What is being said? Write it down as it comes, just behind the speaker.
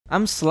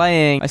I'm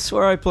slaying. I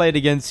swear I played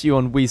against you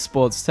on Wii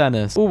Sports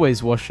Tennis.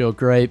 Always wash your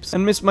grapes.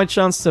 And missed my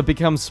chance to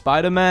become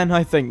Spider-Man?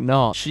 I think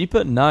not. Sheep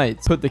at night.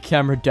 Put the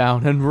camera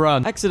down and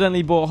run.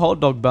 Accidentally bought hot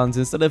dog buns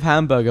instead of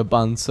hamburger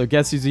buns, so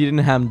guess who's eating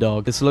ham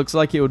dog? This looks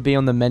like it would be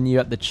on the menu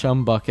at the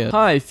Chum Bucket.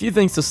 Hi, few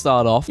things to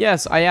start off.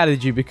 Yes, I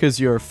added you because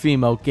you're a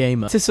female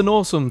gamer. It's an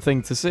awesome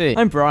thing to see.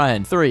 I'm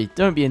Brian. 3.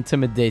 Don't be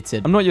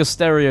intimidated. I'm not your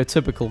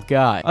stereotypical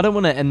guy. I don't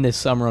want to end this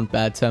summer on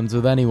bad terms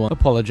with anyone.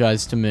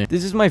 Apologize to me.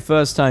 This is my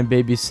first time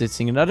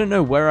babysitting, and I don't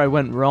know where I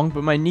went wrong,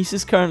 but my niece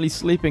is currently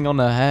sleeping on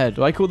her head.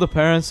 Do I call the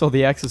parents or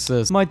the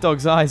exorcist? My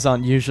dog's eyes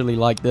aren't usually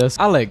like this.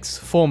 Alex,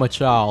 former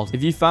child.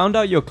 If you found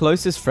out your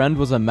closest friend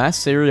was a mass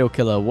serial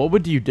killer, what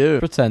would you do?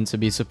 Pretend to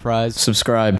be surprised. Subscribe.